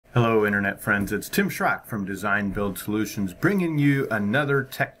Hello Internet friends, it's Tim Schrock from Design Build Solutions bringing you another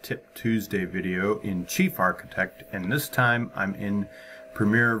Tech Tip Tuesday video in Chief Architect, and this time I'm in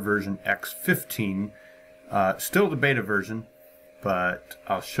Premiere version X15, still the beta version, but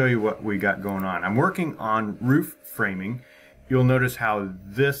I'll show you what we got going on. I'm working on roof framing. You'll notice how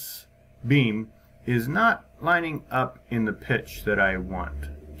this beam is not lining up in the pitch that I want.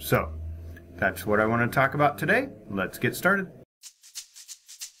 So that's what I want to talk about today. Let's get started.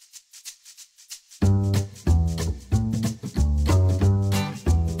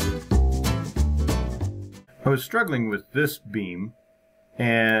 I was struggling with this beam,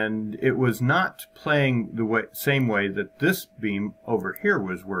 and it was not playing the same way that this beam over here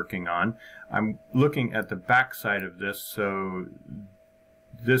was working on. I'm looking at the back side of this, so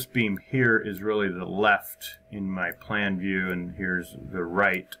this beam here is really the left in my plan view, and here's the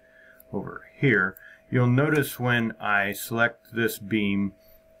right over here. You'll notice when I select this beam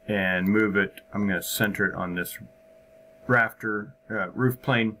and move it, I'm going to center it on this rafter, roof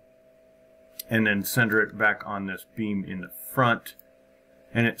plane, and then center it back on this beam in the front,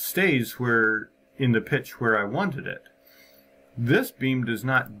 and it stays where in the pitch where I wanted it. This beam does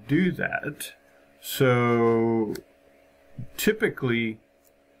not do that, so typically,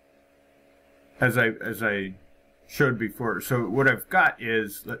 as I showed before, so what I've got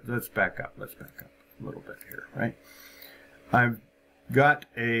is, let's back up a little bit here, right? I've got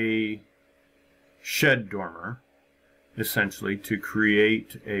a shed dormer, essentially, to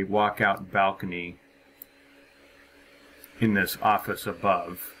create a walkout balcony in this office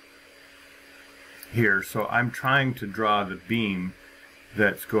above here. So I'm trying to draw the beam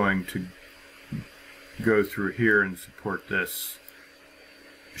that's going to go through here and support this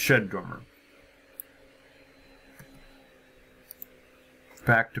shed dormer.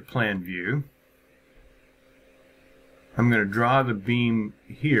 Back to plan view. I'm going to draw the beam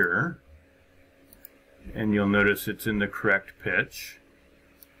here, and you'll notice it's in the correct pitch.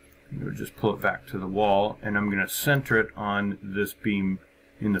 We'll just pull it back to the wall, and I'm going to center it on this beam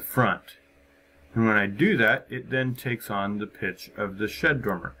in the front. And when I do that, it then takes on the pitch of the shed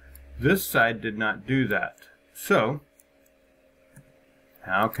dormer. This side did not do that. So,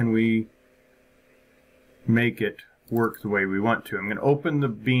 how can we make it work the way we want to? I'm going to open the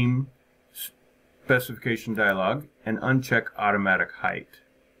beam specification dialog and uncheck automatic height.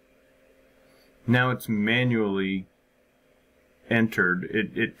 Now it's manually entered.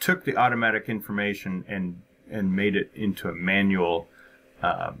 It took the automatic information and made it into a manual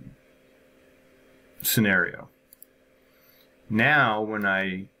scenario. Now when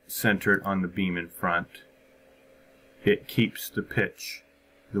I center it on the beam in front, it keeps the pitch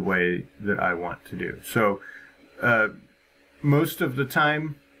the way that I want to do. So most of the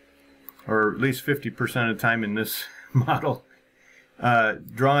time, or at least 50% of the time in this model,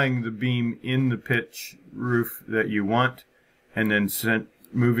 drawing the beam in the pitch roof that you want and then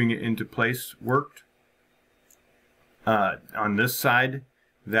moving it into place worked. On this side,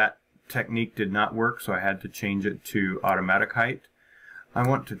 that technique did not work, so I had to change it to automatic height. I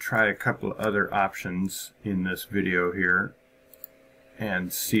want to try a couple of other options in this video here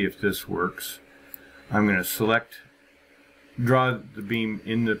and see if this works. I'm going to draw the beam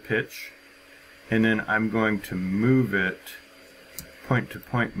in the pitch, and then I'm going to move it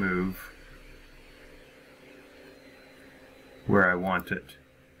point-to-point move where I want it.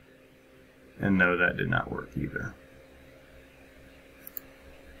 And no, that did not work either.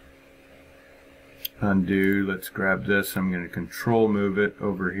 Undo. Let's grab this. I'm going to control move it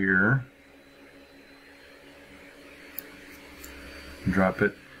over here. Drop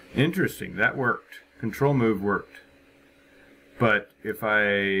it. Interesting. That worked. Control move worked. But if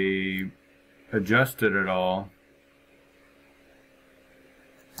I adjust it at all,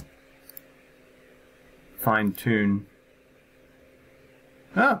 fine tune.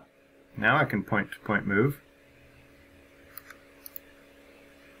 Oh, now I can point-to-point move.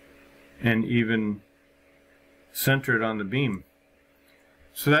 And even center it on the beam.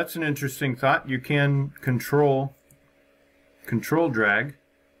 So that's an interesting thought. You can control drag,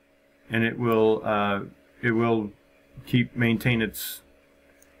 and it will maintain its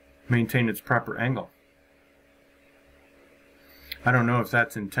proper angle. I don't know if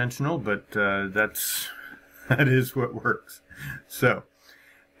that's intentional, but that is what works. So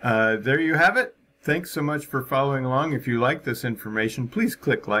there you have it. Thanks so much for following along. If you like this information, please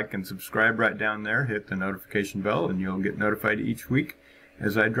click like and subscribe right down there. Hit the notification bell, and you'll get notified each week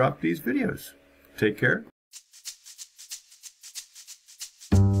as I drop these videos. Take care.